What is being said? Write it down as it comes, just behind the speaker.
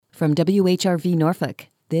From WHRV Norfolk,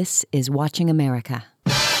 this is Watching America.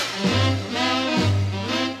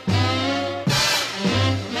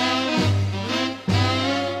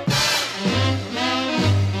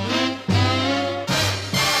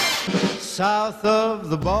 South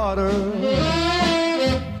of the border,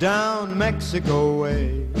 down Mexico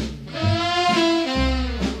way.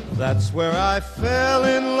 That's where I fell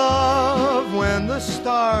in love when the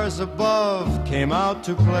stars above came out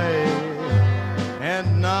to play.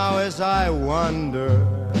 And now as I wander,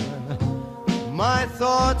 my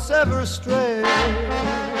thoughts ever stray.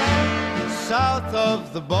 South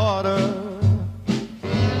of the border,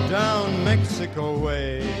 down Mexico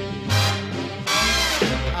way.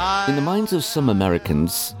 In the minds of some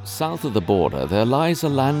Americans, south of the border, there lies a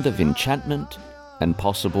land of enchantment and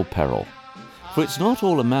possible peril. For it's not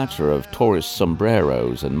all a matter of tourist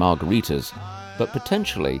sombreros and margaritas, but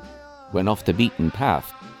potentially, when off the beaten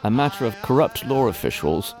path, a matter of corrupt law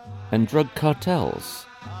officials and drug cartels.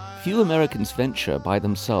 Few Americans venture by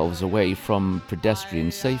themselves away from pedestrian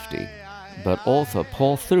safety, but author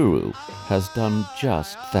Paul Theroux has done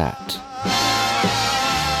just that.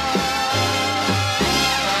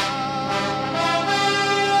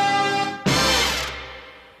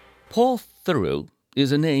 Paul Theroux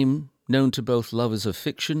is a name known to both lovers of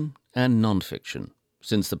fiction and non-fiction.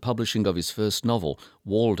 Since the publishing of his first novel,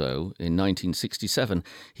 Waldo, in 1967,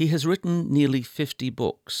 he has written nearly 50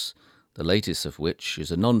 books, the latest of which is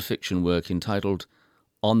a non-fiction work entitled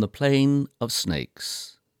On the Plain of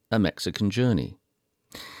Snakes, A Mexican Journey.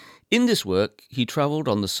 In this work, he travelled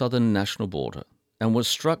on the southern national border and was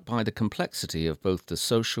struck by the complexity of both the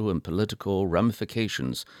social and political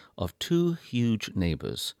ramifications of two huge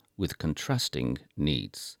neighbours with contrasting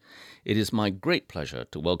needs. It is my great pleasure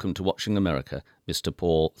to welcome to Watching America Mr.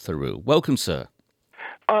 Paul Theroux. Welcome, sir.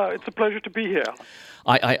 It's a pleasure to be here.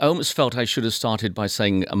 I almost felt I should have started by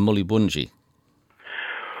saying Mulibunji.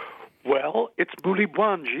 Well, it's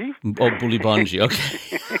Mulibwanji. Oh, Mulibwanji, okay.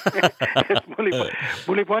 It's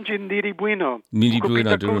Mulibwanji Ndiri Bueno. Ndiri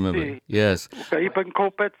Bueno, I do remember. Yes. I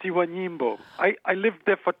lived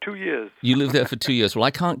there for 2 years. You lived there for 2 years. Well, I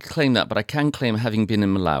can't claim that, but I can claim having been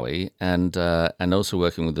in Malawi and also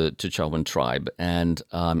working with the Chichewan tribe and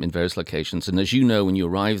in various locations. And as you know, when you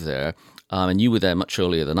arrive there, and you were there much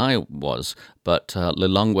earlier than I was, but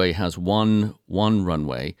Lilongwe has one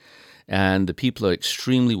runway. And the people are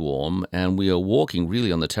extremely warm, and we are walking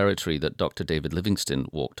really on the territory that Dr. David Livingstone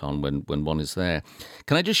walked on when one is there.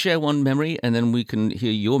 Can I just share one memory, and then we can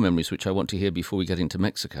hear your memories, which I want to hear before we get into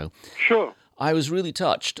Mexico? Sure. I was really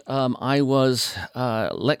touched. I was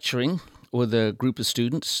lecturing with a group of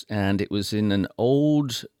students, and it was in an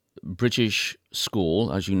old British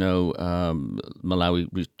school. As you know,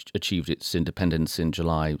 Malawi achieved its independence in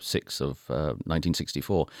July 6 of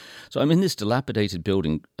 1964. So I'm in this dilapidated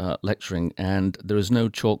building lecturing, and there is no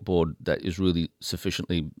chalkboard that is really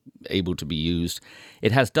sufficiently able to be used.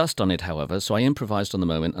 It has dust on it, however, so I improvised on the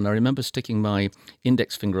moment, and I remember sticking my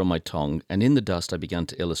index finger on my tongue, and in the dust I began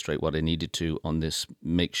to illustrate what I needed to on this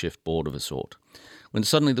makeshift board of a sort. When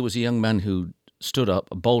suddenly there was a young man who stood up,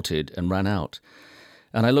 bolted, and ran out.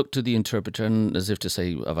 And I looked to the interpreter and as if to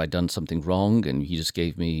say, have I done something wrong? And he just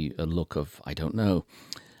gave me a look of, I don't know.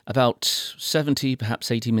 About 70,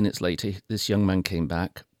 perhaps 80 minutes later, this young man came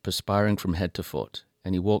back, perspiring from head to foot,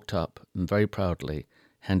 and he walked up and very proudly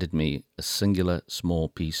handed me a singular small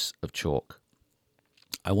piece of chalk.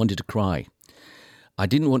 I wanted to cry. I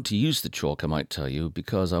didn't want to use the chalk, I might tell you,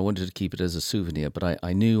 because I wanted to keep it as a souvenir, but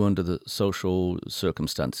I knew under the social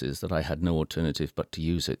circumstances that I had no alternative but to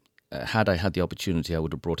use it. Had I had the opportunity, I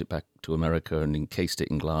would have brought it back to America and encased it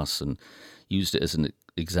in glass and used it as an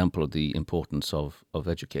example of the importance of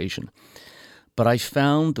education. But I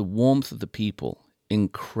found the warmth of the people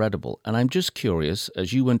incredible. And I'm just curious,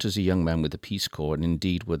 as you went as a young man with the Peace Corps and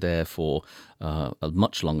indeed were there for a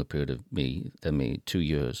much longer period than me, 2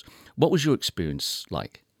 years, what was your experience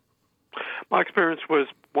like? My experience was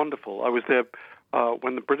wonderful. I was there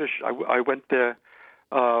when the British, I went there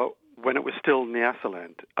when it was still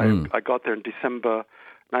Nyasaland. I got there in December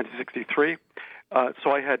 1963.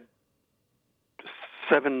 So I had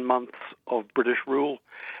 7 months of British rule.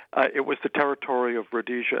 It was the territory of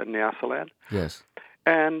Rhodesia and Nyasaland. Yes.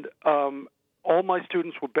 And all my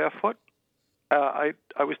students were barefoot. I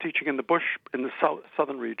was teaching in the bush in the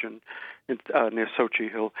southern region near Sochi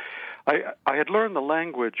Hill. I had learned the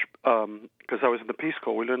language because I was in the Peace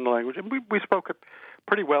Corps. We learned the language, and we spoke it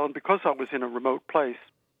pretty well. And because I was in a remote place,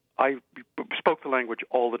 I spoke the language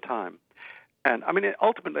all the time. And, I mean,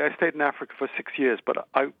 ultimately, I stayed in Africa for 6 years, but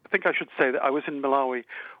I think I should say that I was in Malawi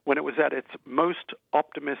when it was at its most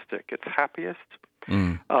optimistic, its happiest,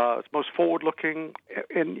 It's most forward-looking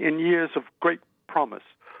in years of great promise,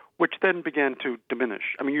 which then began to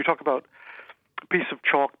diminish. I mean, you talk about a piece of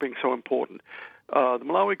chalk being so important. The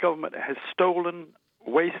Malawi government has stolen,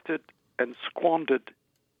 wasted, and squandered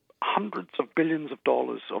hundreds of billions of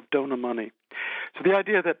dollars of donor money. So the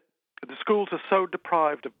idea that the schools are so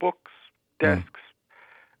deprived of books, desks,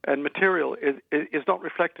 and material is not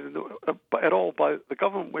reflected at all by the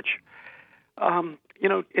government, which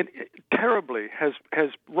it terribly has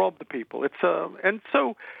robbed the people. And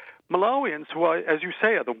so Malawians, who are, as you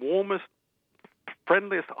say, are the warmest,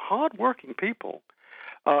 friendliest, hard-working people,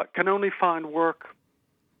 can only find work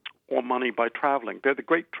or money by traveling. They're the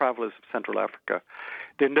great travelers of Central Africa.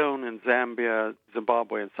 They're known in Zambia,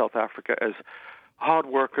 Zimbabwe, and South Africa as hard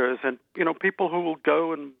workers and, people who will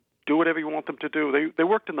go and do whatever you want them to do. They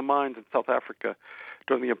worked in the mines in South Africa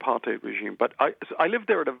during the apartheid regime. But I lived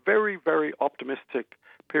there at a very, very optimistic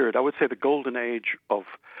period. I would say the golden age of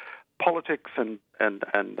politics and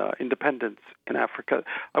independence in Africa.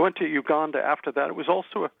 I went to Uganda after that. It was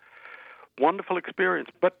also a wonderful experience,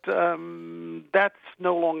 but that's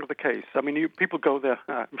no longer the case. I mean, people go there.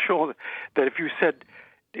 I'm sure that if you said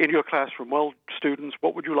in your classroom, well, students,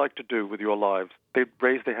 what would you like to do with your lives? They'd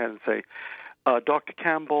raise their hand and say, Dr.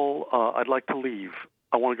 Campbell, I'd like to leave.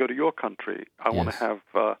 I want to go to your country. I want to have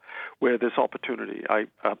where there's opportunity.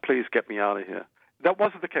 Please get me out of here. That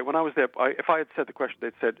wasn't the case. When I was there, if I had said the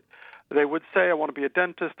question, they would say, I want to be a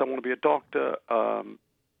dentist, I want to be a doctor,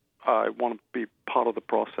 I want to be part of the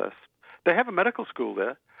process. They have a medical school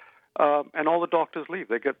there, and all the doctors leave.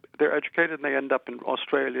 They're educated, and they end up in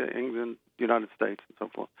Australia, England, United States, and so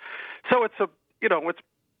forth. So it's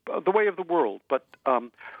the way of the world. But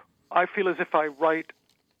I feel as if I write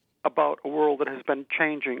about a world that has been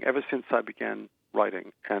changing ever since I began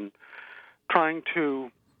writing, and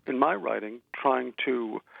in my writing, trying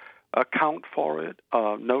to account for it,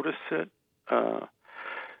 notice it,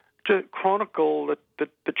 to chronicle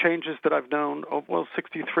the changes that I've known.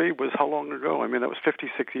 63 was how long ago? I mean, that was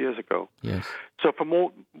 56 years ago. Yes. So for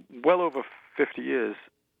well over 50 years,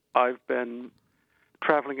 I've been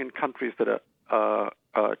traveling in countries that are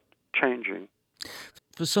changing.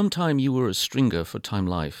 For some time, you were a stringer for Time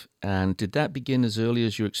Life, and did that begin as early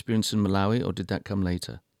as your experience in Malawi, or did that come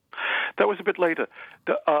later? That was a bit later.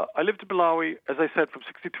 I lived in Malawi, as I said, from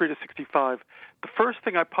 63 to 65. The first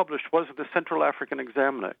thing I published was the Central African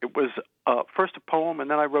Examiner. It was first a poem,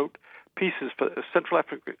 and then I wrote pieces for the Central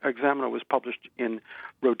African Examiner. Was published in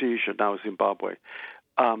Rhodesia, now Zimbabwe.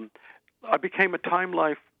 I became a Time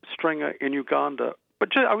Life stringer in Uganda, but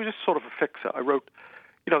I was just sort of a fixer. I wrote,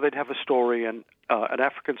 they'd have a story and an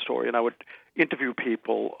African story, and I would interview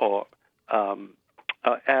people or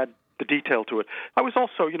add the detail to it. I was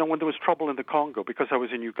also, when there was trouble in the Congo, because I was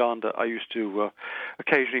in Uganda, I used to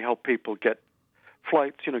occasionally help people get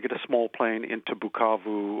flights, get a small plane into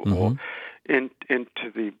Bukavu or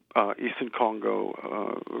into the eastern Congo,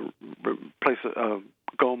 places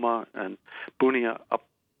Goma and Bunia.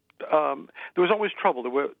 There was always trouble.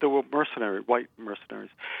 There were white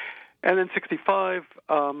mercenaries. And in 65,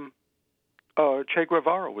 Che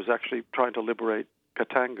Guevara was actually trying to liberate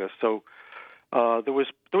Katanga. So there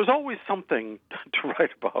was always something to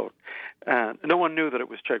write about, and no one knew that it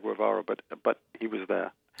was Che Guevara, but he was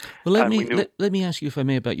there. Well, let me ask you, if I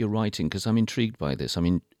may, about your writing, because I'm intrigued by this.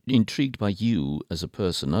 I'm intrigued by you as a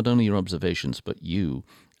person, not only your observations, but you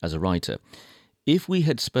as a writer. If we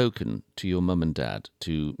had spoken to your mum and dad,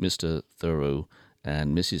 to Mr. Thoreau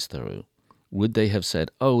and Mrs. Thoreau, would they have said,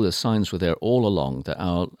 "Oh, the signs were there all along that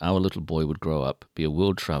our little boy would grow up, be a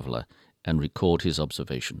world traveler, and record his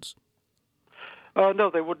observations"? No,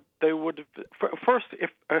 they would. First, if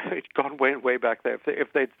it's gone way back there,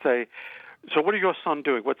 if they'd say, "So what is your son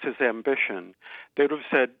doing? What's his ambition?" They would have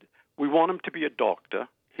said, "We want him to be a doctor.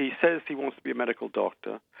 He says he wants to be a medical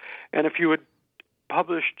doctor." And if you had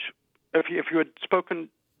spoken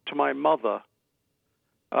to my mother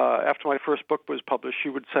after my first book was published, she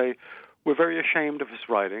would say, "We're very ashamed of his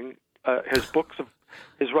writing.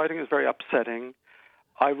 His writing is very upsetting.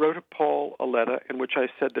 I wrote Paul a letter in which I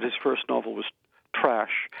said that his first novel was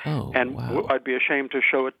trash, I'd be ashamed to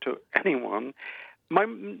show it to anyone."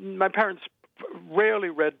 My parents rarely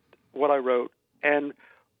read what I wrote and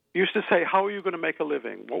used to say, "How are you going to make a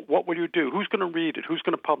living? What will you do? Who's going to read it? Who's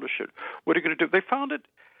going to publish it? What are you going to do?" They found it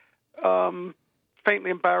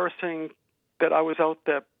faintly embarrassing that I was out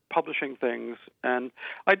there publishing things, and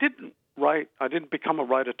I didn't write. I didn't become a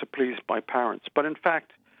writer to please my parents, but in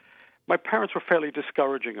fact, my parents were fairly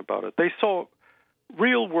discouraging about it. They saw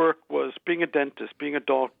real work was being a dentist, being a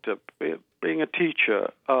doctor, being a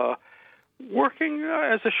teacher, working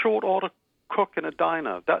as a short order cook in a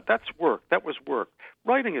diner. That's work. That was work.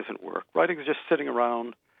 Writing isn't work. Writing is just sitting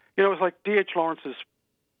around. You know, it's like D.H. Lawrence's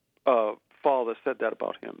father said that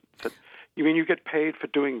about him. Said, "You mean you get paid for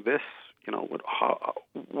doing this? You know,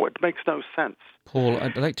 what makes no sense." Paul,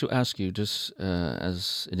 I'd like to ask you, just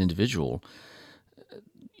as an individual,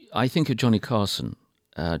 I think of Johnny Carson.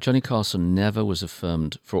 Johnny Carson never was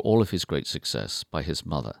affirmed for all of his great success by his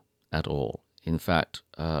mother at all. In fact,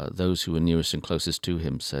 those who were nearest and closest to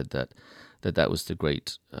him said that was the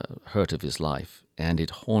great hurt of his life, and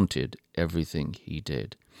it haunted everything he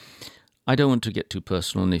did. I don't want to get too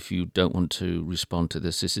personal, and if you don't want to respond to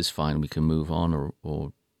this is fine. We can move on,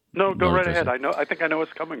 or no, go right ahead. I think I know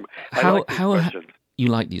what's coming. I like these questions. You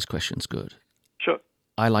like these questions? Good. Sure.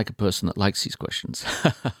 I like a person that likes these questions.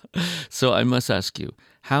 So I must ask you,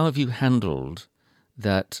 how have you handled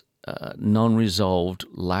that non-resolved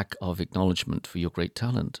lack of acknowledgement for your great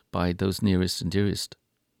talent by those nearest and dearest?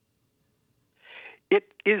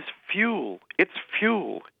 It is fuel. It's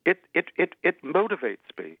fuel. It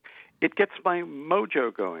motivates me. It gets my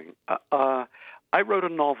mojo going. I wrote a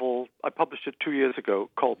novel, I published it 2 years ago,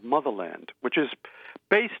 called Motherland, which is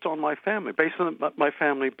based on my family, based on my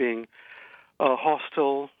family being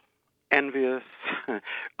hostile, envious,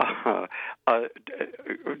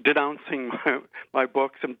 denouncing my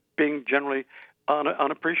books, and being generally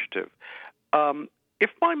unappreciative.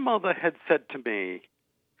 If my mother had said to me,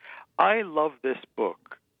 "I love this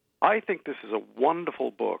book. I think this is a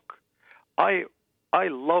wonderful book. I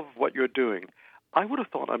love what you're doing," I would have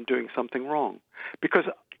thought I'm doing something wrong. Because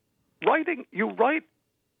you write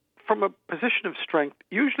from a position of strength,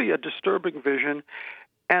 usually a disturbing vision,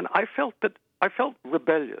 and I felt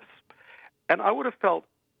rebellious. And I would have felt,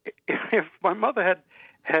 if my mother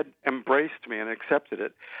had embraced me and accepted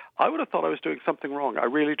it, I would have thought I was doing something wrong. I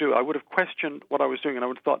really do. I would have questioned what I was doing, and I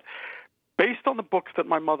would have thought, based on the books that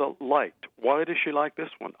my mother liked, why does she like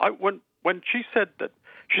this one? When she said that,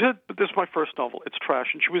 "This is my first novel, it's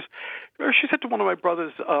trash," and she said to one of my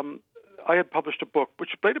brothers, I had published a book,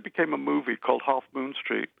 which later became a movie called Half Moon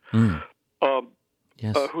Street,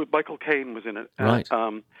 Yes. Who Michael Caine was in it. Right.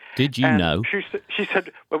 Did you know? She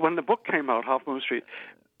said, when the book came out, Half Moon Street,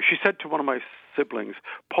 she said to one of my siblings,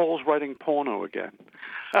 "Paul's writing porno again."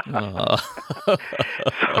 So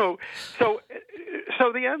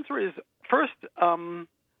the answer is, first,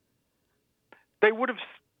 they would have,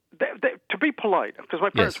 to be polite, because my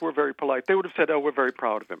parents were very polite, they would have said, "Oh, we're very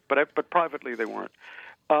proud of him," but privately they weren't.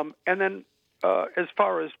 And then, as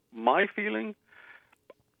far as my feeling,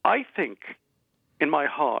 I think in my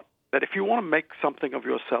heart that if you want to make something of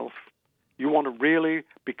yourself, you want to really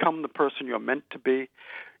become the person you're meant to be,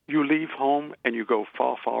 you leave home and you go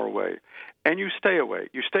far, far away. And you stay away.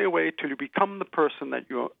 You stay away till you become the person that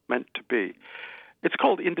you're meant to be. It's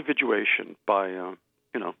called individuation by,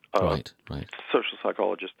 Right. social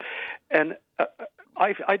psychologist. And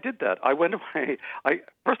I did that. I went away.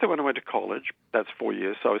 First I went away to college. That's 4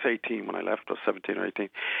 years. So I was 18 when I left, or 17 or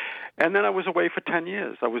 18. And then I was away for 10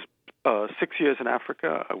 years. I was 6 years in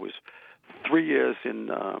Africa. I was 3 years in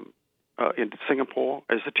Singapore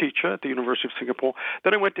as a teacher at the University of Singapore.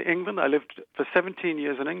 Then I went to England. I lived for 17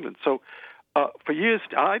 years in England. So for years,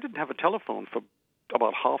 I didn't have a telephone for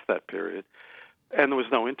about half that period, and there was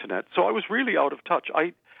no internet. So I was really out of touch.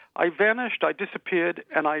 I vanished, I disappeared,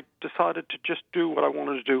 and I decided to just do what I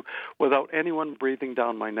wanted to do without anyone breathing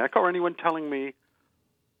down my neck or anyone telling me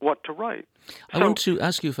what to write. I want to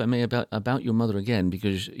ask you, if I may, about your mother again,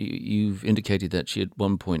 because you've indicated that she at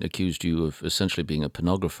one point accused you of essentially being a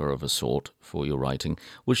pornographer of a sort for your writing.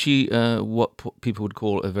 Was she what people would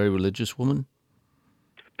call a very religious woman?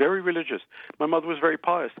 Very religious. My mother was very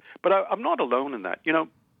pious. But I'm not alone in that.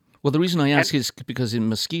 Well, the reason I ask is because in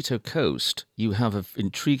Mosquito Coast, you have an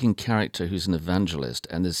intriguing character who's an evangelist,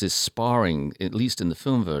 and there's this sparring, at least in the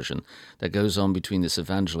film version, that goes on between this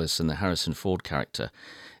evangelist and the Harrison Ford character.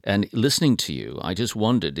 And listening to you, I just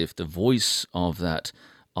wondered if the voice of that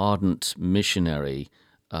ardent missionary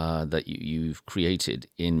that you've created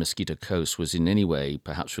in Mosquito Coast was in any way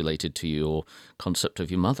perhaps related to your concept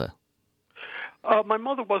of your mother. My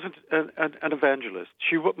mother wasn't an evangelist.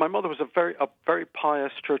 My mother was a very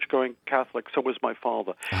pious, church-going Catholic. So was my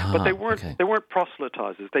father. But they weren't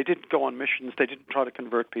proselytizers. They didn't go on missions. They didn't try to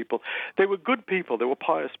convert people. They were good people. They were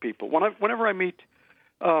pious people. Whenever I meet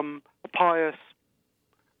a pious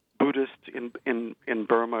Buddhist in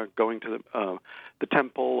Burma, going to the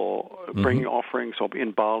temple or bringing offerings, or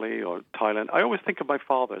in Bali or Thailand, I always think of my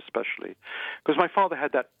father, especially because my father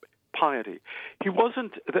had that piety. He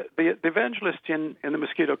wasn't the evangelist in the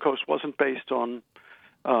Mosquito Coast wasn't based on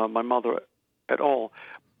my mother at all.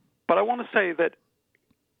 But I want to say that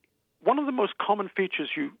one of the most common features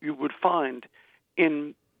you would find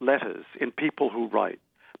in letters, in people who write,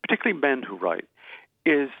 particularly men who write,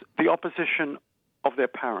 is the opposition of their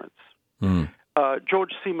parents.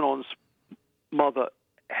 George Simenon's mother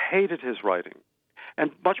hated his writing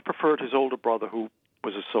and much preferred his older brother, who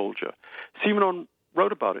was a soldier. Simenon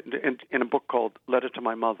wrote about it in a book called Letter to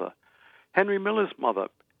My Mother. Henry Miller's mother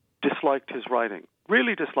disliked his writing,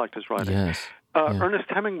 really disliked his writing. Yes. Ernest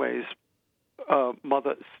Hemingway's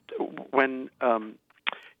mother, when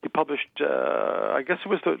he published, I guess it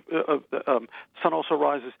was the Sun Also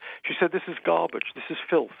Rises, she said, "This is garbage. This is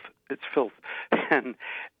filth. It's filth." And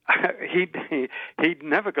he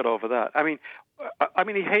never got over that. I mean,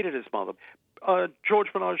 he hated his mother.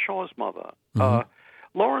 George Bernard Shaw's mother.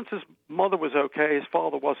 Lawrence's mother was okay, his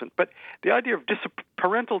father wasn't. But the idea of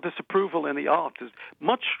parental disapproval in the arts is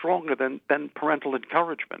much stronger than parental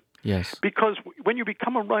encouragement. Yes. Because when you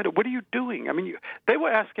become a writer, what are you doing? I mean, they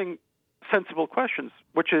were asking sensible questions,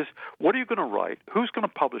 which is, what are you going to write? Who's going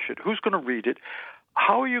to publish it? Who's going to read it?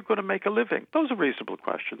 How are you going to make a living? Those are reasonable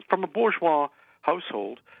questions. From a bourgeois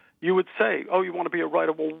household, you would say, oh, you want to be a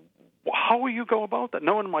writer? Well, how will you go about that?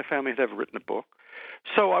 No one in my family had ever written a book.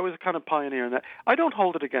 So I was a kind of pioneer in that. I don't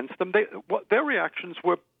hold it against them. Their reactions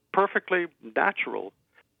were perfectly natural.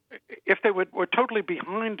 If they were totally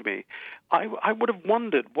behind me, I would have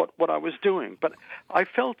wondered what I was doing. But I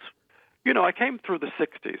felt, I came through the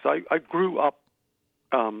 60s. I grew up.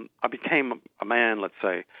 I became a man, let's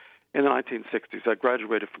say, in the 1960s. I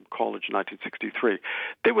graduated from college in 1963.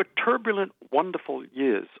 They were turbulent, wonderful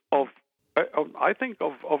years of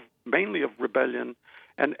mainly of rebellion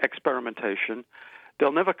and experimentation.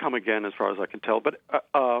 They'll never come again, as far as I can tell. But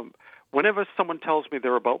whenever someone tells me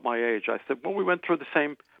they're about my age, I said, well, we went through the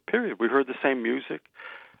same period. We heard the same music.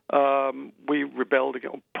 We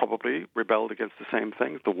probably rebelled against the same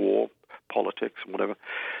things, the war, politics, and whatever.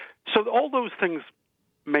 So all those things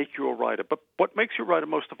make you a writer. But what makes you a writer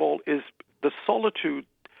most of all is the solitude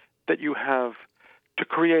that you have to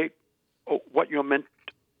create what you're meant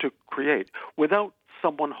to create without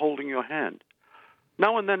someone holding your hand.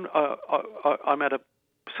 Now and then I'm at a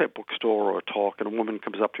bookstore or a talk, and a woman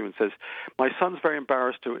comes up to you and says, "My son's very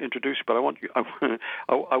embarrassed to introduce you, but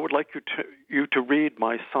I would like you to read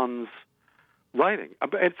my son's writing."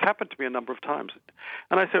 It's happened to me a number of times,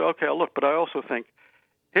 and I say, "Okay, I'll look." But I also think,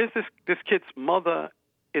 here's this kid's mother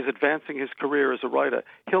is advancing his career as a writer.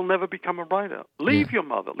 He'll never become a writer. Leave your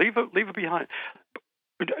mother. Leave her behind.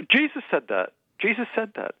 Jesus said that.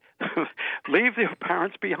 Leave your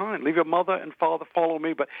parents behind. Leave your mother and father. Follow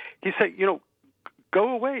me. But he said, go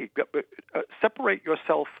away. Separate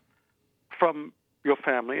yourself from your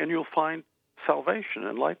family, and you'll find salvation,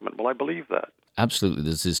 enlightenment. Well, I believe that. Absolutely.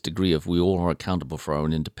 There's this degree of we all are accountable for our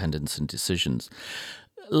own independence and decisions.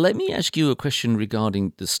 Let me ask you a question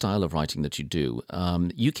regarding the style of writing that you do.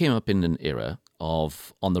 You came up in an era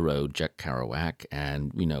of On the Road, Jack Kerouac,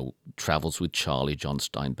 and, Travels with Charlie, John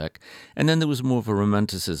Steinbeck. And then there was more of a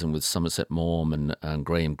romanticism with Somerset Maugham and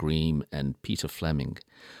Graham Greene and Peter Fleming.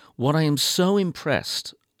 What I am so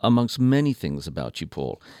impressed, amongst many things about you,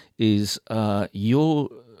 Paul, is your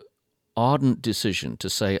ardent decision to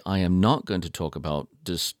say, I am not going to talk about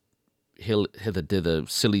just hither-dither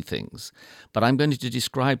silly things, but I'm going to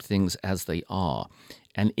describe things as they are.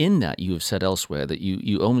 And in that, you have said elsewhere that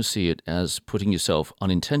you almost see it as putting yourself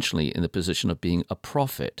unintentionally in the position of being a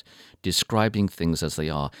prophet, describing things as they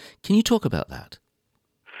are. Can you talk about that?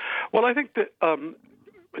 Well, I think that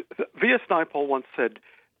V.S. Naipaul once said,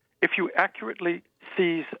 if you accurately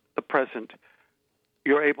seize the present,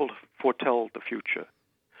 you're able to foretell the future.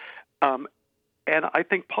 And I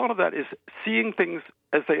think part of that is seeing things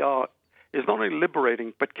as they are is not only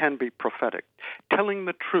liberating, but can be prophetic. Telling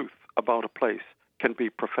the truth about a place can be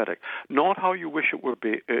prophetic. Not how you wish it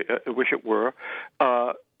were,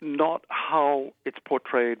 not how it's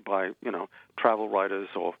portrayed by, travel writers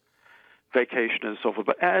or vacationers and so forth,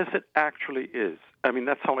 but as it actually is. I mean,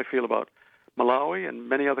 that's how I feel about Malawi and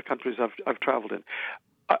many other countries I've traveled in.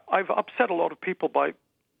 I've upset a lot of people by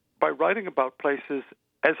writing about places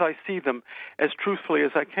as I see them, as truthfully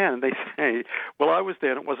as I can. And they say, well, I was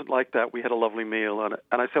there and it wasn't like that. We had a lovely meal. And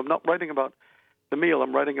I say, I'm not writing about the meal.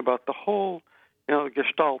 I'm writing about the whole,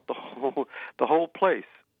 gestalt, the whole place.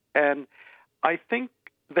 And I think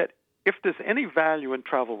that if there's any value in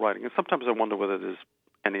travel writing, and sometimes I wonder whether there's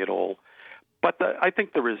any at all, but I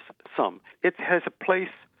think there is some. It has a place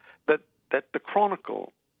that the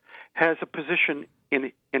Chronicle has a position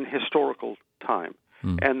in historical time.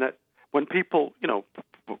 And that when people,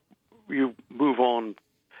 you move on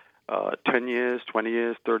 10 years, 20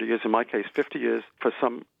 years, 30 years, in my case, 50 years for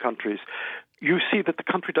some countries, you see that the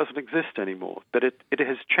country doesn't exist anymore, that it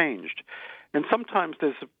has changed. And sometimes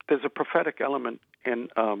there's a prophetic element in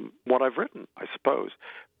what I've written, I suppose,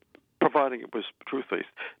 providing it was truth-based.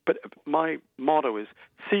 But my motto is,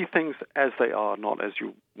 see things as they are, not as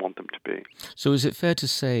you want them to be. So is it fair to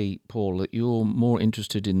say, Paul, that you're more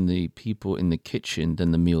interested in the people in the kitchen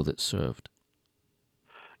than the meal that's served?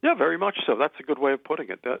 Yeah, very much so. That's a good way of putting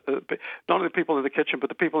it. Not only the people in the kitchen, but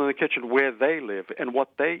the people in the kitchen where they live and what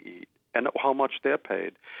they eat and how much they're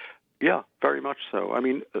paid. Yeah, very much so. I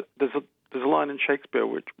mean, there's a line in Shakespeare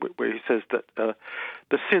where he says that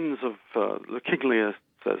the sins of King Lear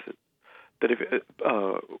says it, that if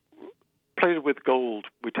plated with gold,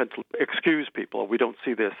 we tend to excuse people, or we don't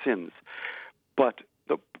see their sins. But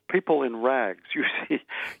the people in rags, you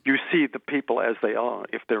see the people as they are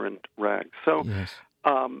if they're in rags. So. Yes.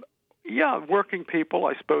 Working people,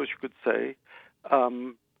 I suppose you could say.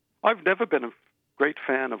 I've never been a great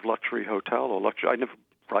fan of luxury hotel or luxury. I never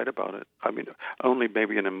write about it. I mean, only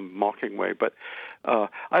maybe in a mocking way, but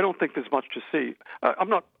I don't think there's much to see. I'm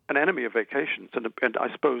not an enemy of vacations, and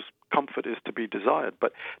I suppose comfort is to be desired,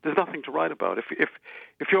 but there's nothing to write about. If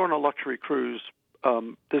you're on a luxury cruise,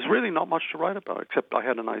 there's really not much to write about, except I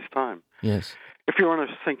had a nice time. Yes. If you're on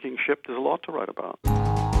a sinking ship, there's a lot to write about.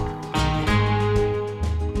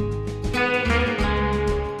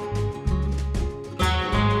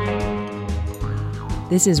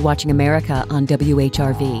 This is Watching America on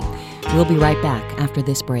WHRV. We'll be right back after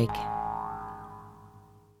this break.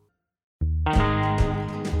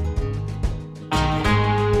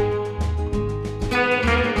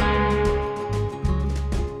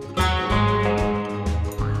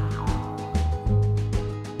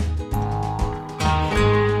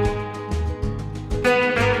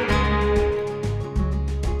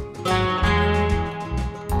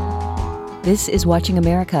 This is Watching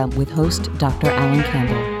America with host Dr. Alan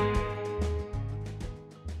Campbell.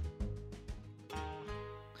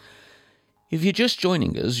 If you're just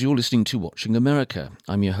joining us, you're listening to Watching America.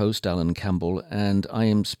 I'm your host, Alan Campbell, and I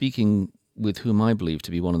am speaking with whom I believe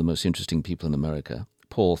to be one of the most interesting people in America,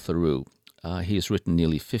 Paul Theroux. He has written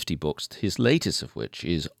nearly 50 books, his latest of which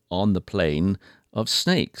is On the Plane of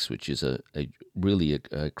Snakes, which is a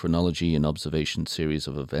chronology and observation series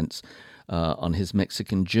of events on his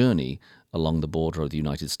Mexican journey along the border of the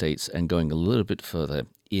United States and going a little bit further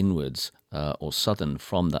inwards or southern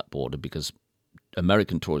from that border, because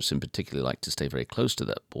American tourists in particular like to stay very close to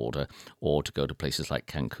that border or to go to places like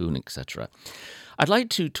Cancun, etc. I'd like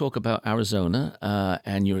to talk about Arizona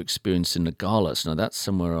and your experience in Nogales. Now, that's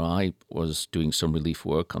somewhere I was doing some relief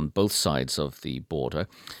work on both sides of the border,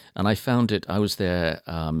 and I was there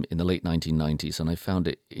in the late 1990s, and I found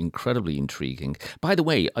it incredibly intriguing. By the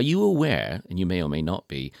way, are you aware, and you may or may not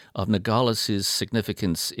be, of Nogales'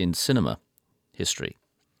 significance in cinema history?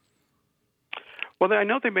 Well, I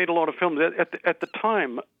know they made a lot of films. At the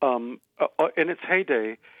time, in its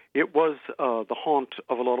heyday, it was the haunt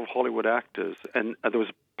of a lot of Hollywood actors, and there was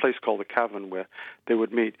a place called the Cavern where they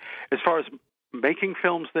would meet. As far as making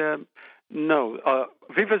films there, no.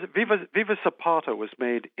 Viva Zapata was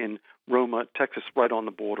made in Roma, Texas, right on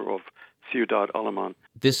the border of Ciudad Alemán.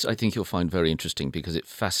 This, I think, you'll find very interesting because it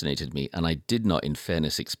fascinated me, and I did not, in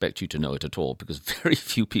fairness, expect you to know it at all, because very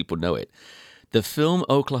few people know it. The film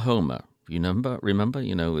Oklahoma, you remember,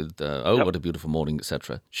 with Yep. What a Beautiful Morning,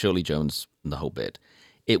 etc., Shirley Jones and the whole bit.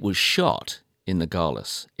 It was shot in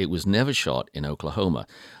Nogales. It was never shot in Oklahoma,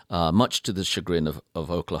 much to the chagrin of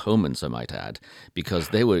Oklahomans, I might add, because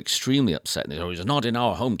they were extremely upset. They said, it's not in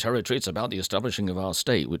our home territory, it's about the establishing of our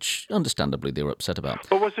state, which understandably they were upset about.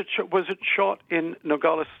 But was it shot in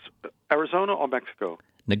Nogales, Arizona, or Mexico?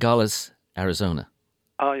 Nogales, Arizona.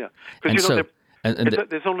 Oh, yeah. Because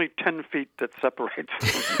there's only 10 feet that separates.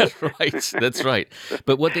 That's right.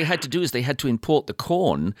 But what they had to do is they had to import the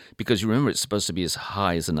corn, because you remember it's supposed to be as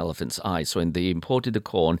high as an elephant's eye. So they imported the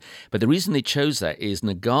corn. But the reason they chose that is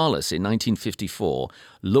Nogales in 1954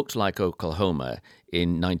 looked like Oklahoma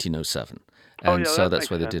in 1907. And so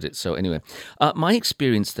that's why they did it. So anyway, my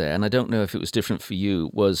experience there, and I don't know if it was different for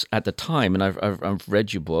you, was at the time, and I've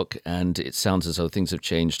read your book, and it sounds as though things have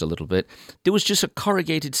changed a little bit. There was just a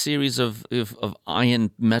corrugated series of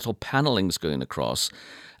iron metal panelings going across,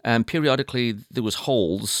 and periodically there was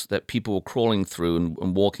holes that people were crawling through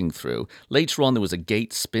and walking through. Later on, there was a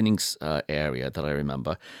gate spinning area that I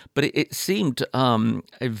remember, but it seemed a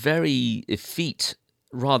very effete,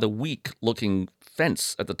 rather weak-looking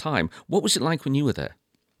fence at the time. What was it like when you were there?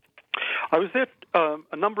 I was there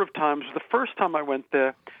a number of times. The first time I went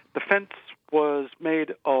there, the fence was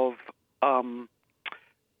made of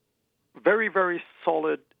very, very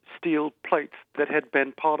solid steel plates that had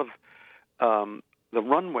been part of the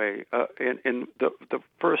runway in the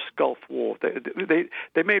first Gulf War.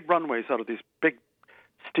 They made runways out of these big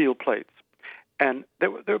steel plates, and they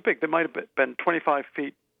were big. They might have been 25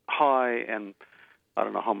 feet high and I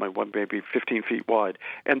don't know how many, maybe 15 feet wide.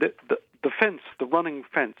 And the fence, the running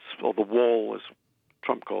fence, or the wall, as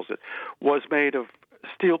Trump calls it, was made of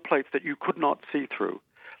steel plates that you could not see through.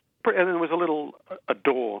 And there was a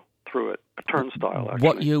door through it, a turnstile, actually.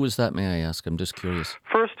 What year was that, may I ask? I'm just curious.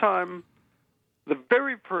 The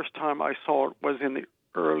very first time I saw it was in the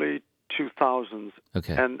early 2000s.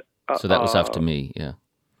 Okay. And so that was after me, yeah.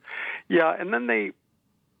 Yeah, and then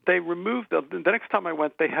they removed the next time I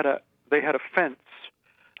went, they had a fence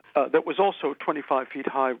that was also 25 feet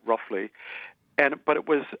high, roughly, but it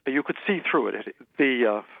was, you could see through it.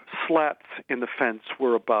 The slats in the fence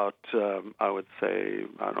were about, I would say,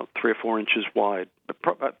 3 or 4 inches wide,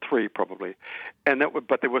 3 probably, and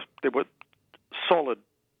but they were solid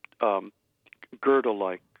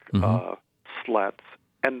girdle-like slats,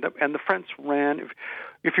 and the fence ran.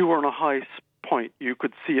 If you were on a high point, you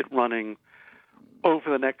could see it running over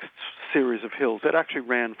the next series of hills. It actually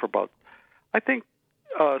ran for about, I think,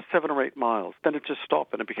 7 or 8 miles. Then it just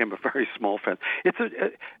stopped, and it became a very small fence. It's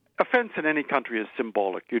a fence in any country is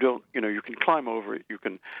symbolic. You can climb over it, you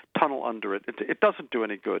can tunnel under it. It doesn't do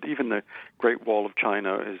any good. Even the Great Wall of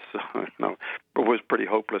China was pretty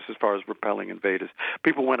hopeless as far as repelling invaders.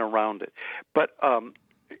 People went around it, but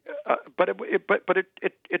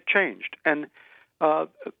it changed, and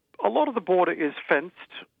a lot of the border is fenced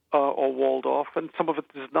or walled off, and some of it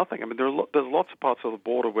is nothing. I mean, there's lots of parts of the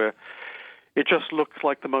border where it just looks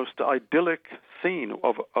like the most idyllic scene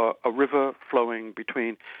of a river flowing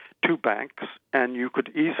between 2 banks, and you could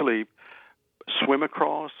easily swim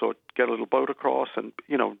across or get a little boat across and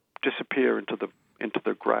disappear into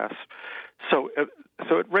the grass. So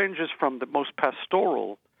it ranges from the most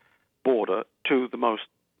pastoral border to the most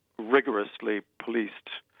rigorously policed,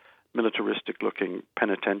 militaristic-looking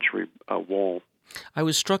penitentiary wall. I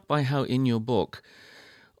was struck by how in your book,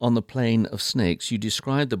 On the Plain of Snakes, you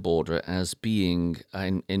describe the border as being,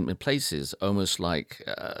 in places, almost like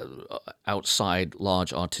outside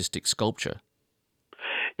large artistic sculpture.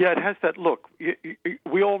 Yeah, it has that look.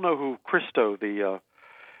 We all know who Christo,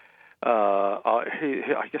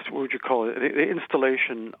 I guess what would you call it, the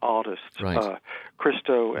installation artist, right.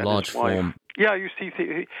 Christo and large his wife. form. Yeah, you see,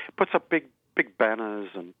 he puts up big banners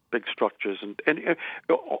and big structures and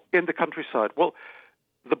in the countryside. Well,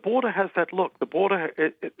 the border has that look. The border,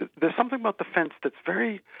 there's something about the fence that's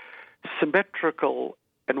very symmetrical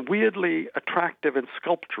and weirdly attractive and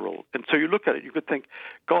sculptural. And so you look at it, you could think,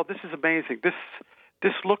 God, this is amazing.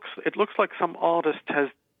 It looks like some artist has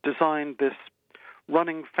designed this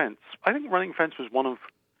running fence. I think running fence was one of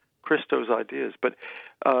Christo's ideas. But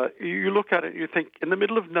you look at it, you think, in the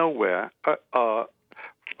middle of nowhere,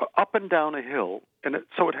 up and down a hill, and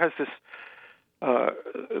so it has this.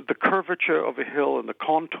 The curvature of a hill and the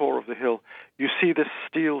contour of the hill, you see this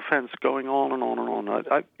steel fence going on and on and on.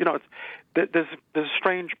 There's a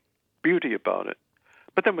strange beauty about it.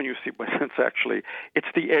 But then when you see, it's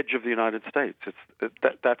the edge of the United States.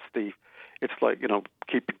 It's like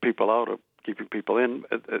keeping people out or keeping people in.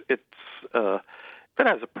 It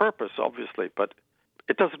has a purpose, obviously, but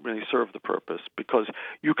it doesn't really serve the purpose because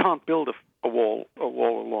you can't build a wall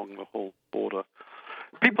along the whole border.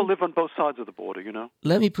 People live on both sides of the border,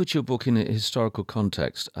 Let me put your book in a historical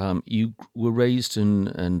context. You were raised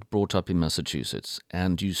and brought up in Massachusetts,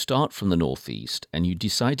 and you start from the Northeast, and you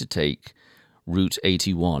decide to take Route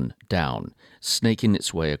 81 down, snaking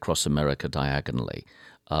its way across America diagonally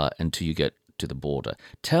until you get to the border.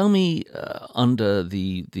 Tell me, under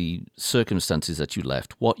the circumstances that you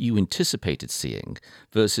left, what you anticipated seeing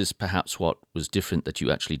versus perhaps what was different that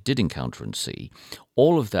you actually did encounter and see.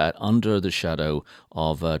 All of that under the shadow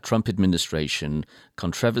of a Trump administration,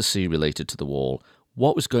 controversy related to the wall.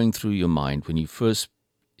 What was going through your mind when you first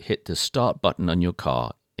hit the start button on your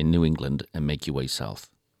car in New England and make your way south?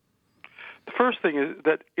 The first thing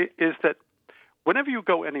is that whenever you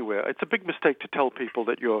go anywhere, it's a big mistake to tell people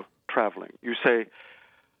that you're traveling. You say,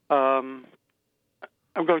 I'm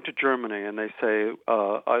going to Germany, and they say,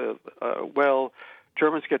 well,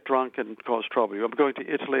 Germans get drunk and cause trouble. I'm going to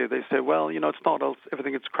Italy. They say, well, it's not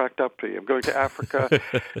everything is cracked up to you. I'm going to Africa.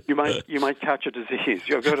 you might catch a disease.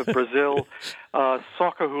 You're going to Brazil.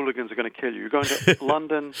 Soccer hooligans are going to kill you. You're going to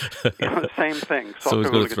London. The same thing. So it's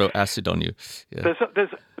going to throw acid on you. Yeah.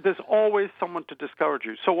 There's always someone to discourage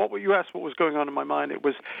you. So you asked what was going on in my mind. It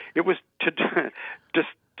was to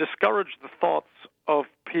discourage the thoughts of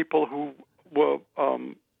people who were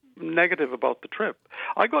negative about the trip.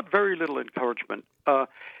 I got very little encouragement,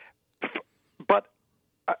 but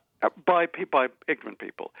by ignorant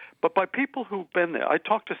people, but by people who've been there. I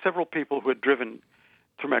talked to several people who had driven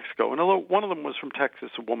through Mexico, and although one of them was from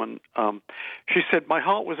Texas, a woman, she said my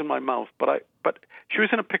heart was in my mouth, but she was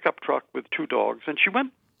in a pickup truck with 2 dogs, and she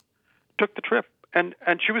took the trip, and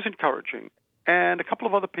she was encouraging. And a couple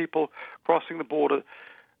of other people crossing the border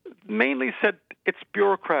mainly said it's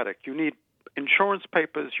bureaucratic. You need insurance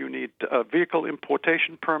papers, you need a vehicle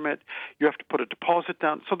importation permit, you have to put a deposit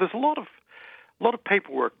down. So there's a lot of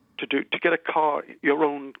paperwork to do to get a car, your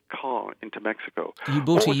own car, into Mexico. You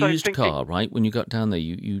bought a used car, right? When you got down there,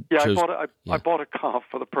 you chose... I bought a car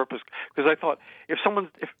for the purpose, because I thought if someone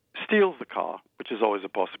steals the car, which is always a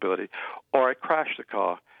possibility, or I crash the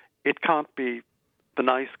car, it can't be the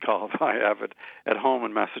nice car that I have at home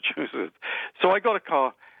in Massachusetts. So I got a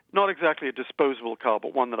car, not exactly a disposable car,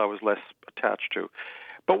 but one that I was less attached to.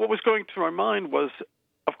 But what was going through my mind was,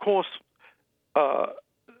 of course,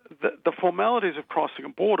 the formalities of crossing a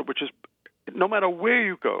border, which is no matter where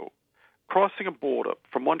you go, crossing a border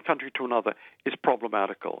from one country to another is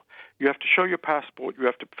problematical. You have to show your passport. You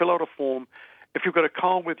have to fill out a form. If you've got a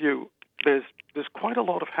car with you, there's quite a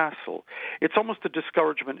lot of hassle. It's almost a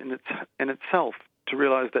discouragement in itself to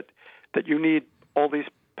realize that you need all these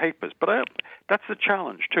papers. But that's the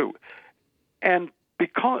challenge too. And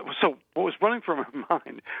so what was running through my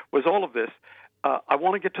mind was all of this. I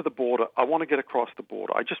want to get to the border. I want to get across the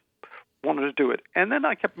border. I just wanted to do it. And then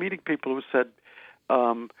I kept meeting people who said,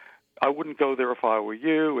 I wouldn't go there if I were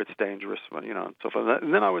you. It's dangerous, and so forth.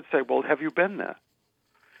 And then I would say, well, have you been there?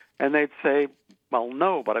 And they'd say, well,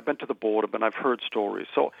 no, but I've been to the border, and I've heard stories.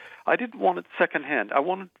 So I didn't want it secondhand. I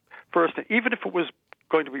wanted first, even if it was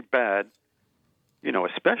going to be bad,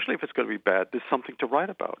 especially if it's going to be bad, there's something to write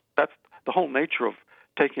about. That's the whole nature of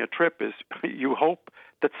taking a trip is you hope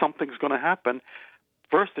that something's going to happen.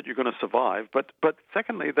 First, that you're going to survive, but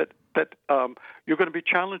secondly, that you're going to be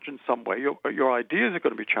challenged in some way. Your ideas are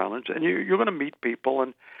going to be challenged, and you're going to meet people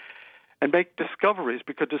and make discoveries,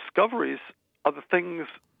 because discoveries are the things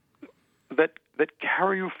that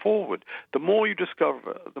carry you forward. The more you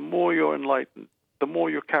discover, the more you're enlightened, the more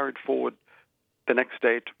you're carried forward the next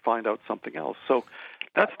day to find out something else. So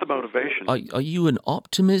that's the motivation. Are you an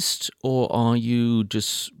optimist, or are you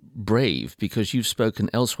just brave? Because you've spoken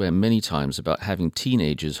elsewhere many times about having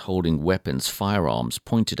teenagers holding weapons, firearms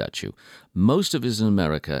pointed at you. Most of us in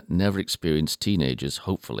America never experienced teenagers,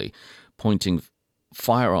 hopefully, pointing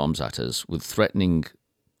firearms at us with threatening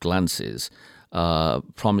glances,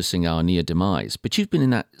 promising our near demise. But you've been in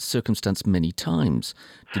that circumstance many times.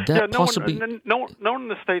 Did that possibly... No one in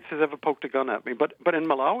the States has ever poked a gun at me. But in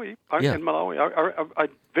Malawi, I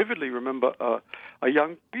vividly remember a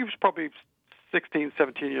young... He was probably 16,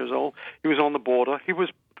 17 years old. He was on the border. He was,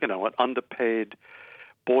 an underpaid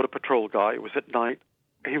border patrol guy. It was at night.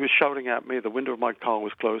 He was shouting at me. The window of my car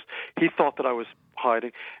was closed. He thought that I was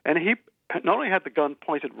hiding. And he not only had the gun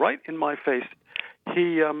pointed right in my face,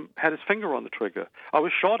 he had his finger on the trigger. I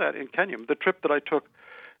was shot at in Kenya. The trip that I took,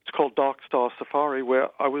 it's called Dark Star Safari, where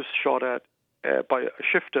I was shot at by a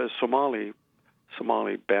shifter Somali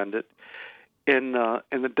bandit in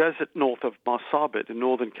the desert north of Marsabit in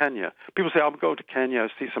northern Kenya. People say, I'm going to Kenya,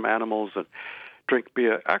 see some animals and drink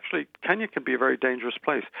beer. Actually, Kenya can be a very dangerous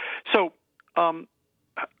place. So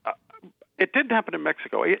it didn't happen in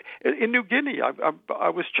Mexico. In New Guinea, I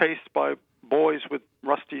was chased by boys with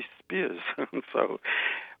rusty spears. So,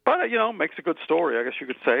 but makes a good story, I guess you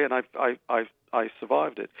could say, and I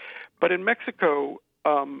survived it. But in Mexico,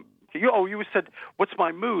 you said, what's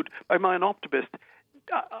my mood? Am I an optimist?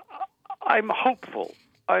 I'm hopeful.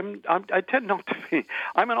 I tend not to be.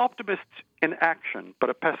 I'm an optimist in action, but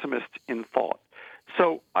a pessimist in thought.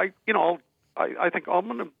 So I think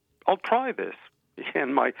I'll try this.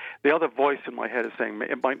 And the other voice in my head is saying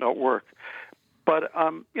it might not work. But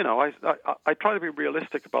I try to be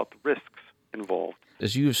realistic about the risks involved.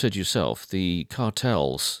 As you have said yourself, the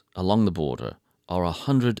cartels along the border are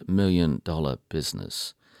 $100 million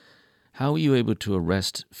business. How are you able to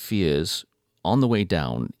arrest fears on the way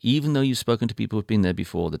down, even though you've spoken to people who've been there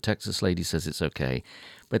before? The Texas lady says it's okay.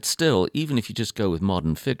 But still, even if you just go with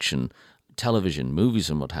modern fiction, television, movies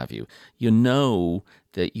and what have you, you know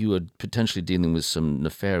that you are potentially dealing with some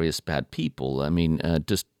nefarious bad people. I mean, El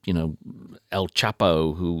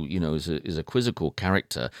Chapo, who, is a quizzical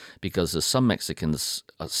character, because some Mexicans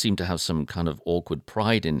seem to have some kind of awkward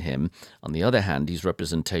pride in him. On the other hand, he's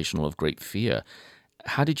representational of great fear.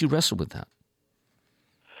 How did you wrestle with that?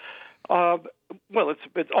 Well,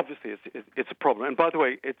 it's obviously it's a problem. And by the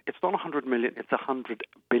way, it's not 100 million; it's 100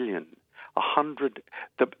 billion.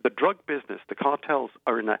 The drug business, the cartels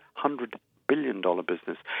are in $100 billion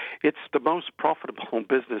business. It's the most profitable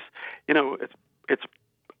business. It's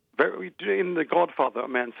In The Godfather, a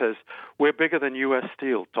man says, "We're bigger than U.S.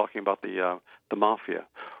 Steel," talking about the mafia.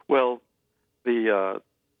 Well, the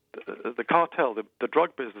cartel, the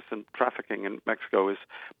drug business and trafficking in Mexico is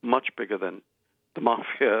much bigger than the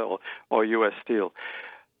mafia or U.S. Steel.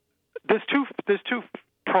 There's two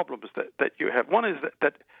problems that you have. One is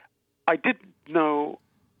that I didn't know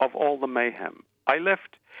of all the mayhem. I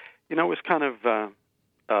left, it was kind of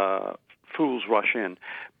fools rush in,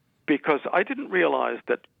 because I didn't realize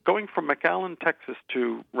that going from McAllen, Texas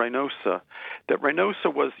to Reynosa, that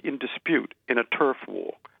Reynosa was in dispute in a turf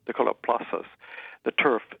war. They call it plazas, the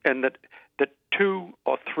turf, and that 2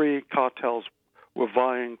 or 3 cartels were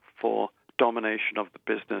vying for domination of the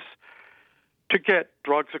business to get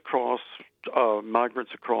drugs across,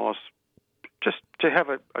 migrants across, just to have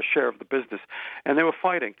a share of the business. And they were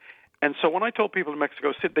fighting. And so when I told people in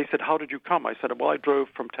Mexico City, they said, "How did you come?" I said, "Well, I drove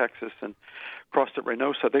from Texas and crossed at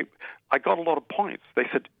Reynosa." I got a lot of points. They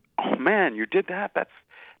said, "Oh man, you did that?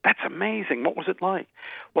 That's amazing. What was it like?"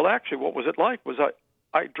 Well, actually, what was it like was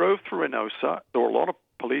I drove through Reynosa. There were a lot of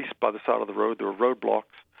police by the side of the road. There were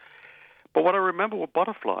roadblocks. But what I remember were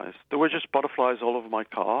butterflies. There were just butterflies all over my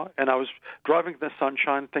car, and I was driving in the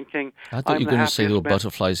sunshine thinking, I thought you were going to say there were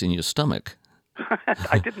butterflies in your stomach.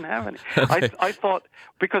 I didn't have any. Okay. I thought,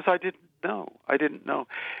 because I didn't know.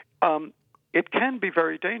 It can be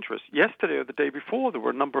very dangerous. Yesterday or the day before, there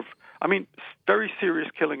were a number of, very serious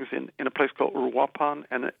killings in a place called Uruapan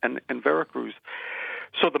and in Veracruz.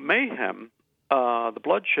 So the mayhem, the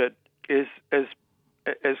bloodshed, is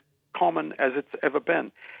as common as it's ever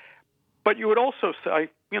been. But you would also say,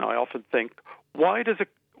 I often think, why does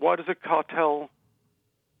a cartel,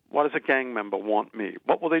 why does a gang member want me?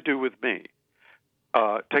 What will they do with me?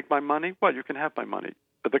 Take my money? Well, you can have my money.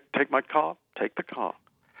 Take my car? Take the car.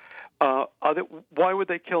 Why would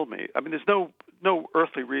they kill me? There's no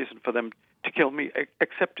earthly reason for them to kill me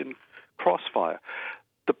except in crossfire.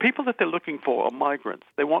 The people that they're looking for are migrants.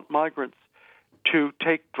 They want migrants to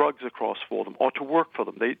take drugs across for them or to work for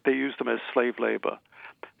them. They use them as slave labor.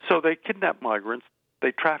 So they kidnap migrants.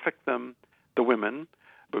 They traffic them, the women,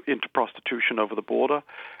 into prostitution over the border,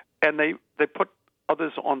 and they put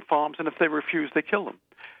others on farms, and if they refuse, they kill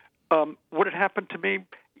them. Would it happen to me?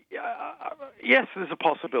 Yes, there's a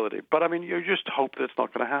possibility, but you just hope that it's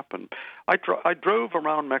not going to happen. I drove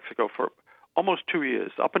around Mexico for almost 2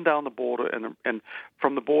 years, up and down the border, and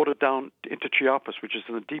from the border down into Chiapas, which is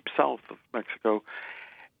in the deep south of Mexico,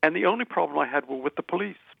 and the only problem I had were with the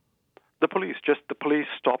police. The police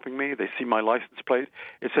stopping me. They see my license plate.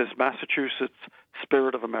 It says Massachusetts,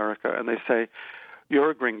 Spirit of America, and they say,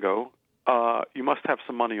 "You're a gringo. You must have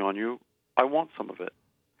some money on you. I want some of it.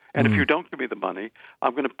 And if you don't give me the money,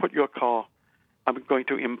 I'm going to put your car, I'm going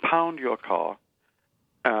to impound your car."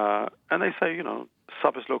 And they say,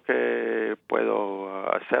 "¿Sabes lo que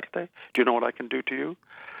puedo hacerte? Do you know what I can do to you?"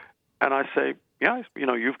 And I say, "Yeah,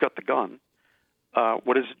 you've got the gun.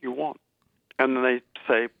 What is it you want?" And then they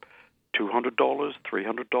say, $200,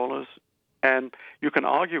 $300. And you can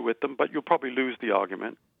argue with them, but you'll probably lose the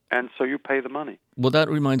argument. And so you pay the money. Well, that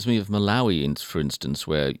reminds me of Malawi, for instance,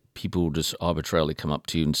 where people just arbitrarily come up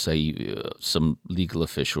to you and say, some legal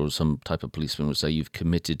official or some type of policeman will say, "You've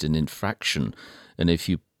committed an infraction." And if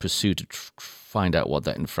you pursue to find out what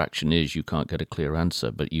that infraction is, you can't get a clear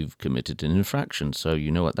answer, but you've committed an infraction. So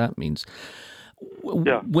you know what that means.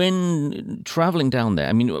 Yeah. When traveling down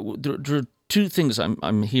there, there are 2 things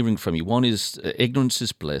I'm hearing from you. One is ignorance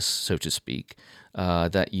is bliss, so to speak.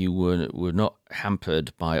 That you were not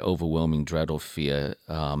hampered by overwhelming dread or fear.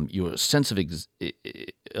 Your sense of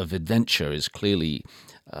adventure is clearly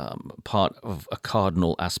part of a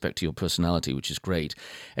cardinal aspect to your personality, which is great.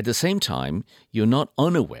 At the same time, you're not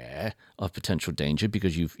unaware of potential danger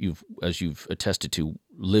because you've as you've attested to,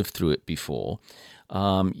 lived through it before.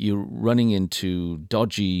 You're running into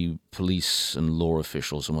dodgy police and law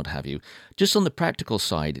officials and what have you. Just on the practical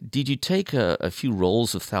side, did you take a few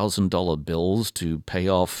rolls of $1,000 bills to pay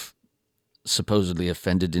off supposedly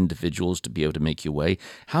offended individuals to be able to make your way?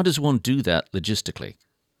 How does one do that logistically?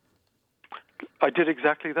 I did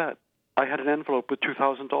exactly that. I had an envelope with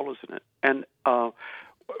 $2,000 in it. And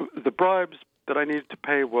the bribes that I needed to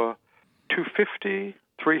pay were $250,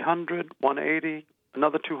 $300, $180,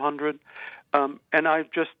 another $200. And I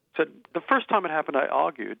just said, the first time it happened, I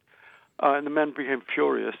argued, and the men became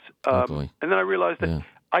furious. And then I realized that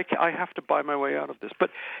I have to buy my way out of this. But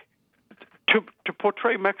to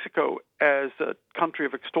portray Mexico as a country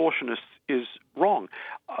of extortionists is wrong.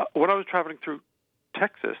 When I was traveling through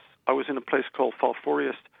Texas, I was in a place called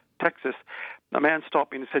Falfurrias, Texas. A man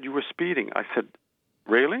stopped me and said, "You were speeding." I said,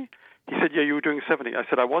 "Really?" He said, "Yeah, you were doing 70. I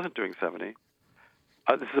said, "I wasn't doing 70.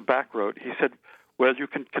 This is a back road." He said, well, you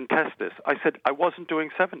can contest this. I said, I wasn't doing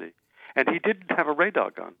 70. And he didn't have a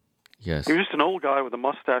radar gun. Yes. He was just an old guy with a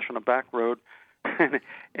mustache on a back road,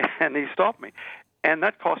 and he stopped me. And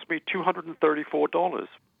that cost me $234.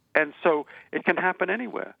 And so it can happen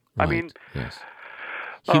anywhere. Right. I mean, yes.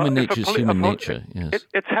 Human nature is human nature. Yes.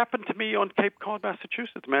 It's happened to me on Cape Cod,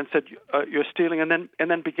 Massachusetts. The man said, "You're stealing," and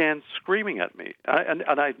then began screaming at me. And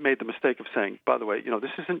I made the mistake of saying, "By the way,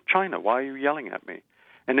 this isn't China. Why are you yelling at me?"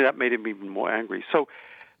 And that made him even more angry. So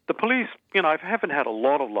the police, I haven't had a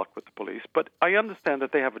lot of luck with the police, but I understand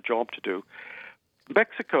that they have a job to do.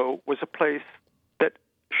 Mexico was a place that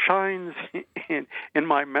shines in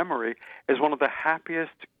my memory as one of the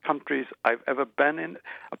happiest countries I've ever been in,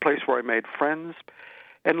 a place where I made friends.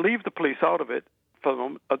 And leave the police out of it for the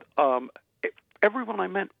moment. Everyone I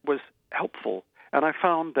met was helpful, and I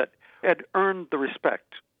found that I'd earned the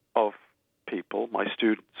respect of people, my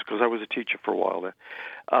students, because I was a teacher for a while there.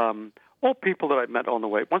 All people that I met on the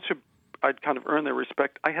way. Once I'd kind of earned their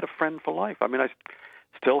respect, I had a friend for life. I mean, I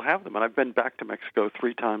still have them, and I've been back to Mexico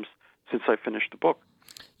 3 times since I finished the book.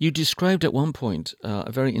 You described at one point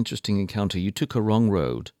a very interesting encounter. You took a wrong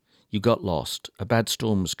road. You got lost. A bad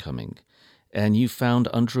storm was coming. And you found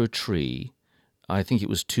under a tree, I think it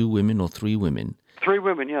was 2 women or 3 women. 3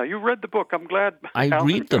 women, yeah. You read the book. I'm glad. I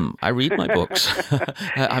read them. I read my books.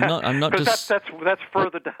 I'm not just. That's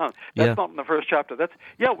further down. That's not in the first chapter.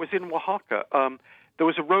 It was in Oaxaca. There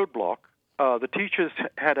was a roadblock. The teachers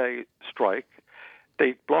had a strike.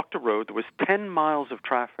 They blocked a road. There was 10 miles of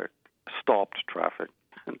traffic, stopped traffic.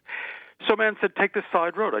 So man said, "Take this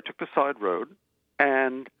side road." I took the side road,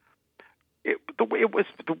 and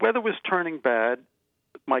the weather was turning bad.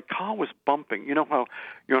 My car was bumping. You know how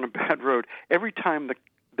you're on a bad road. Every time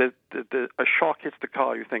a shock hits the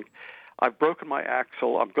car, you think, "I've broken my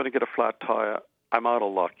axle. I'm going to get a flat tire. I'm out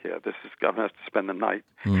of luck here. I'm going to have to spend the night."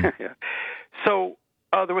 Yeah. So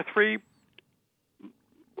there were 3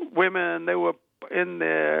 women. They were in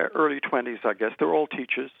their early 20s, I guess. They were all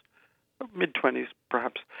teachers, mid-20s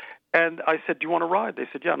perhaps. And I said, "Do you want to ride?" They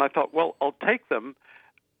said, "Yeah." And I thought, well, I'll take them.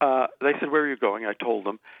 They said, "Where are you going?" I told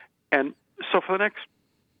them. And so for the next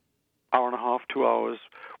hour and a half, 2 hours,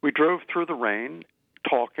 we drove through the rain,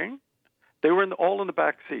 talking. They were all in the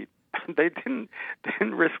back seat. They didn't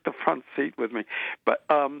risk the front seat with me. But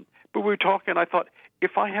we were talking, and I thought,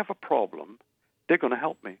 if I have a problem, they're going to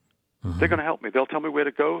help me. Mm-hmm. They're going to help me. They'll tell me where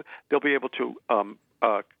to go. They'll be able to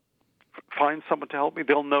find someone to help me.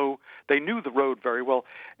 They'll know. They knew the road very well.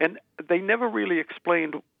 And they never really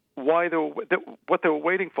explained what they were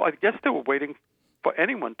waiting for. I guess they were waiting for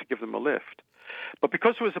anyone to give them a lift. But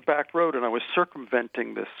because it was a back road and I was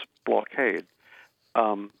circumventing this blockade,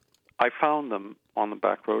 I found them on the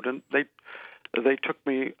back road, and they took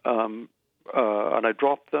me, and I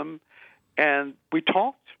dropped them, and we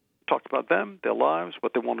talked about them, their lives,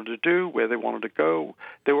 what they wanted to do, where they wanted to go.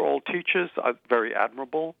 They were all teachers, very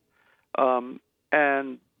admirable,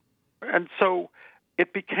 and so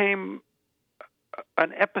it became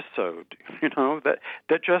an episode,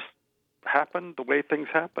 that just happened the way things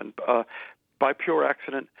happened, by pure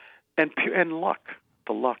accident and luck,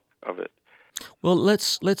 the luck of it. Well,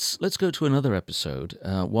 let's go to another episode,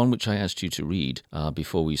 one which I asked you to read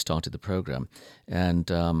before we started the program,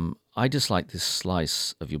 and I dislike this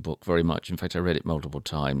slice of your book very much. In fact, I read it multiple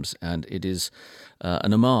times, and it is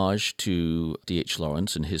an homage to D.H.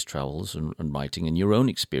 Lawrence and his travels and writing, and your own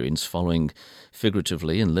experience following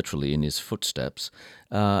figuratively and literally in his footsteps.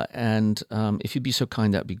 And if you'd be so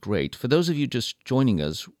kind, that'd be great. For those of you just joining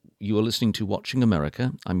us, you are listening to Watching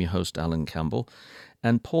America. I'm your host, Alan Campbell,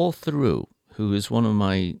 and Paul Theroux, who is one of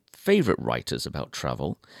my favorite writers about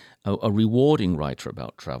travel, a rewarding writer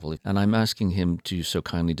about travel, and I'm asking him to so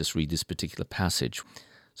kindly just read this particular passage.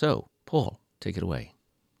 So, Paul, take it away.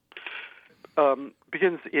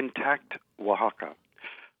 Begins in Tact, Oaxaca.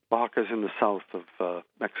 Oaxaca is in the south of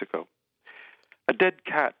Mexico. A dead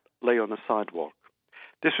cat lay on the sidewalk.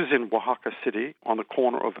 This was in Oaxaca City, on the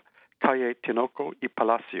corner of Calle Tinoco y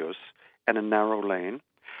Palacios and a narrow lane,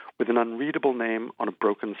 with an unreadable name on a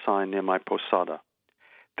broken sign near my posada.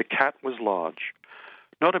 The cat was large,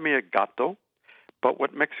 not a mere gato, but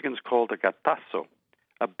what Mexicans called a gatazo,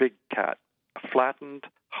 a big cat, a flattened,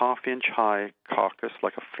 half-inch-high carcass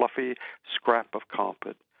like a fluffy scrap of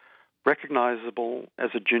carpet, recognizable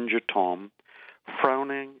as a ginger tom,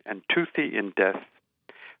 frowning and toothy in death,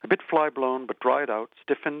 a bit fly-blown but dried out,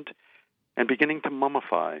 stiffened, and beginning to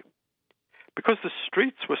mummify. Because the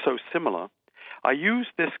streets were so similar, I used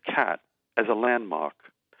this cat as a landmark,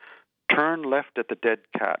 turned left at the dead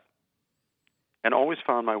cat, and always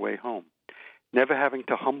found my way home, never having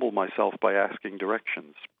to humble myself by asking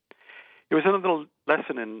directions. It was another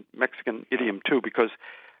lesson in Mexican idiom, too, because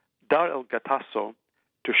dar el gatazo,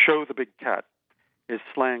 to show the big cat, is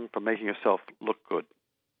slang for making yourself look good.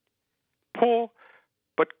 Poor,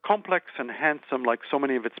 but complex and handsome like so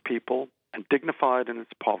many of its people, and dignified in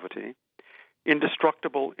its poverty,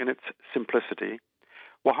 indestructible in its simplicity,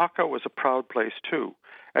 Oaxaca was a proud place, too,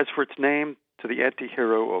 as for its name to the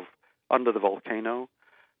anti-hero of Under the Volcano,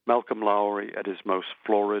 Malcolm Lowry at his most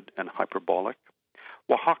florid and hyperbolic.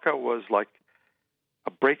 Oaxaca was like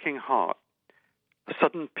a breaking heart, a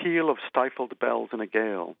sudden peal of stifled bells in a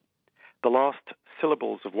gale, the last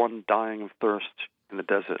syllables of one dying of thirst in the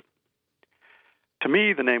desert. To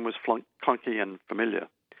me, the name was clunky and familiar,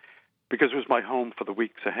 because it was my home for the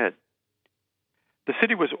weeks ahead. The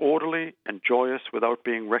city was orderly and joyous without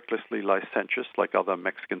being recklessly licentious like other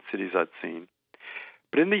Mexican cities I'd seen.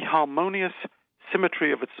 But in the harmonious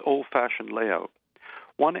symmetry of its old-fashioned layout,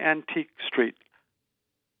 one antique street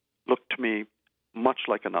looked to me much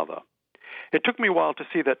like another. It took me a while to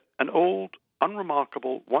see that an old,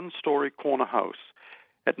 unremarkable one-story corner house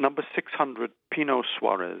at number 600 Pino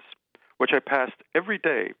Suarez, which I passed every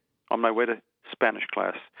day on my way to Spanish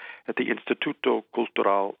class at the Instituto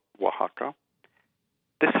Cultural Oaxaca.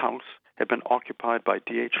 This house had been occupied by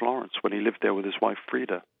D.H. Lawrence when he lived there with his wife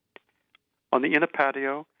Frida. On the inner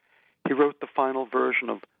patio, he wrote the final version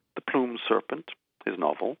of The Plumed Serpent, his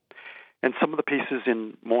novel, and some of the pieces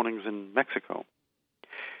in Mornings in Mexico.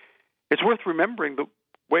 It's worth remembering the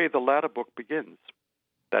way the latter book begins.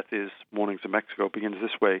 That is, Mornings in Mexico begins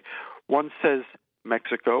this way. One says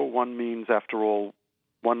Mexico, one means, after all,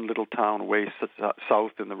 one little town way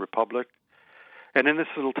south in the Republic. And in this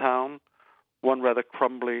little town, one rather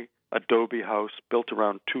crumbly adobe house built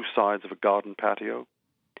around two sides of a garden patio.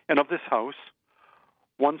 And of this house,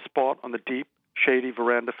 one spot on the deep, shady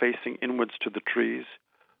veranda facing inwards to the trees,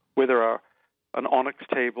 where there are an onyx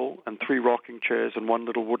table and 3 rocking chairs and one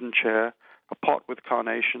little wooden chair, a pot with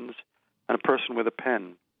carnations, and a person with a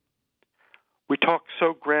pen. We talk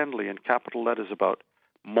so grandly in capital letters about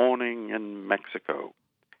morning in Mexico.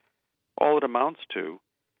 All it amounts to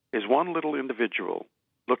is one little individual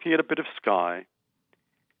looking at a bit of sky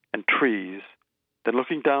and trees, then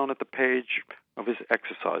looking down at the page of his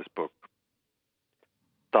exercise book.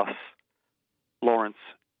 Thus, Lawrence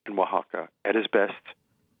in Oaxaca, at his best,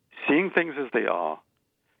 seeing things as they are,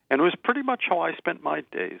 and it was pretty much how I spent my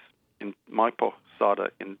days in my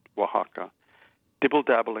posada in Oaxaca,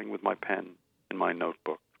 dibble-dabbling with my pen in my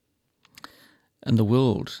notebook. And the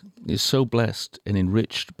world is so blessed and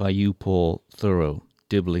enriched by you, Paul Theroux,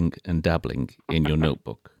 dibbling and dabbling in your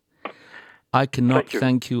notebook. I cannot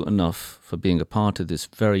thank you enough for being a part of this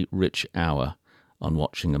very rich hour on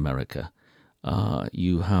Watching America.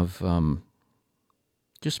 You have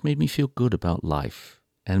just made me feel good about life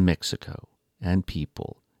and Mexico and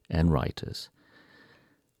people and writers.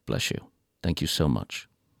 Bless you. Thank you so much.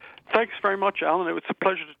 Thanks very much, Alan. It was a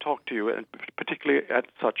pleasure to talk to you, and particularly at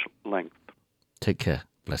such length. Take care.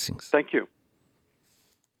 Blessings. Thank you.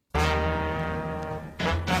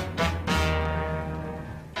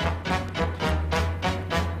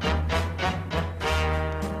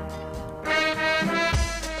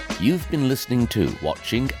 You've been listening to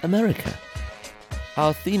Watching America.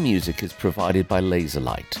 Our theme music is provided by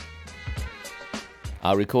Laserlight.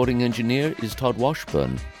 Our recording engineer is Todd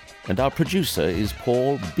Washburn, and our producer is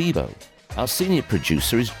Paul Bebo. Our senior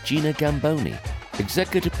producer is Gina Gamboni.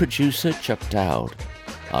 Executive producer Chuck Dowd.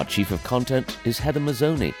 Our chief of content is Heather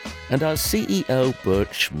Mazzoni, and our CEO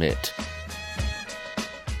Bert Schmidt.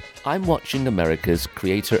 I'm Watching America's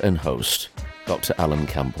creator and host, Dr. Alan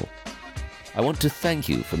Campbell. I want to thank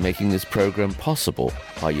you for making this program possible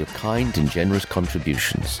by your kind and generous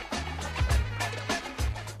contributions.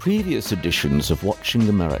 Previous editions of Watching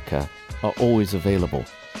America are always available.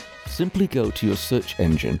 Simply go to your search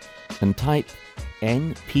engine and type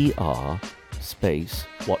NPR space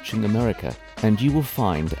Watching America, and you will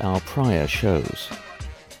find our prior shows.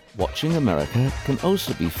 Watching America can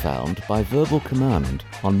also be found by verbal command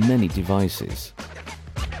on many devices.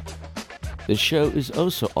 The show is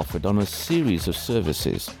also offered on a series of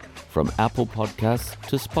services, from Apple Podcasts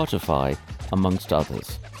to Spotify, amongst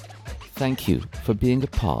others. Thank you for being a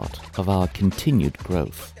part of our continued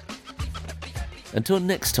growth. Until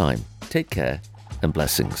next time, take care and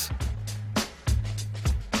blessings.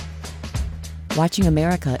 Watching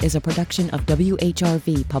America is a production of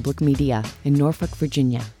WHRV Public Media in Norfolk,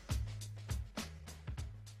 Virginia.